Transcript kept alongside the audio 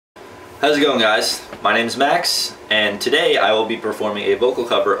How's it going, guys? My name is Max, and today I will be performing a vocal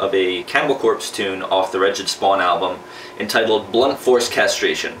cover of a Cannibal Corpse tune off the Wretched Spawn album entitled Blunt Force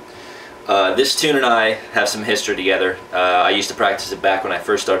Castration. This tune and I have some history together. I used to practice it back when I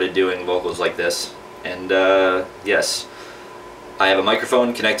first started doing vocals like this. And yes, I have a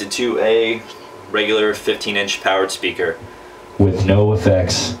microphone connected to a regular 15-inch powered speaker. With no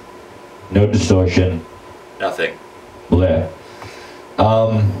effects, no distortion. Nothing. Bleh.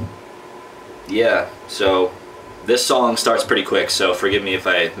 Yeah, so this song starts pretty quick, so forgive me if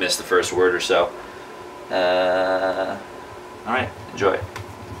I miss the first word or so. Alright, enjoy.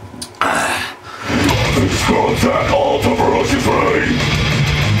 Contact all the ferocious flame.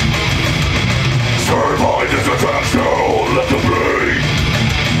 Survive this attack, so let them bleed.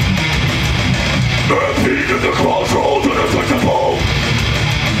 Empty in the crossroads and unacceptable.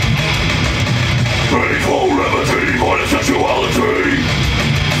 Painful remedy for the sexuality.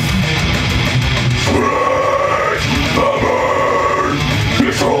 Spread the burn,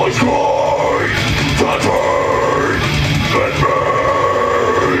 destroy sky, the turn, and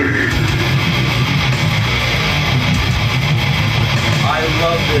burn. I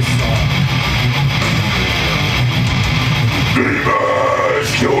love this song.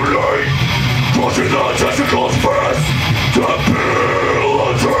 Emasculate, crushing the testicles fast,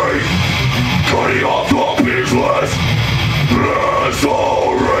 debility, cutting off the pieces,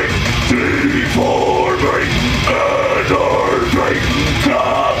 lacerate, deforming, enervate,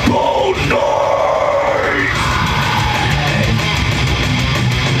 carbonate.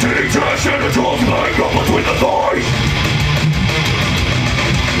 Detection and tossing up between the thighs.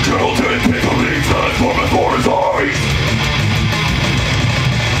 Tilted pigment transforming for his eyes.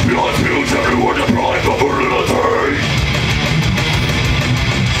 Blood spews everywhere deprived of virility.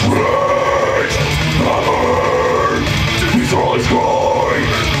 Rage, hammer, destroy sky,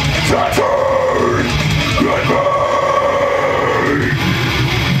 tattered, and made.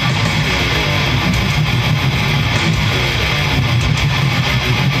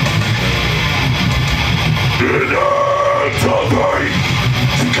 Inactivate,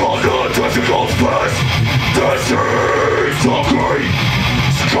 second testicles fast, disease of greed.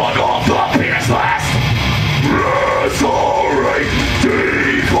 Cut off the penis last. Resurrect,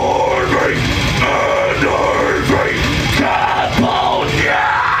 deforming, enervate, carbonate.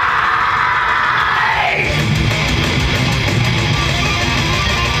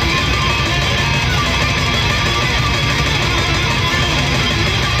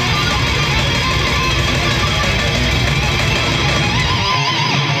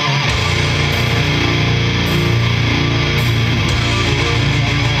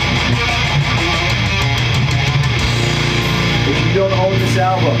 If you don't own this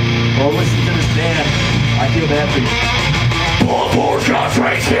album or listen to this band, I feel bad for you. Force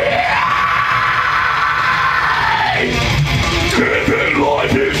Castration! Giving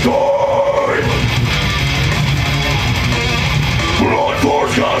life its time! Blunt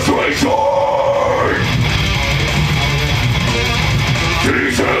Force Castration!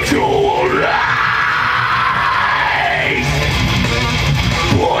 Desexualize!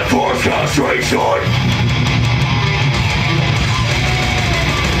 Blunt Force Castration!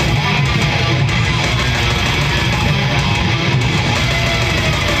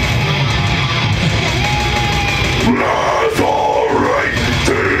 Resurrect,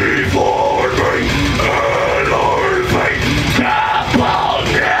 deforming, enervate,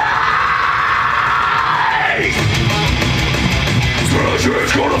 carbonate.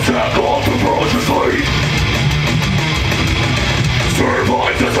 Treasure's gonna tackle the ferociously.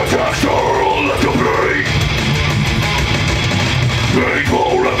 Survive this attack, so let them bleed.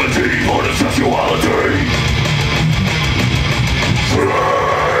 Painful remedy for the sexuality.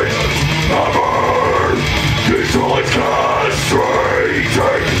 Straight, hammer, destroy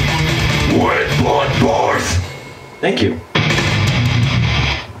castrating with blunt force. Thank you.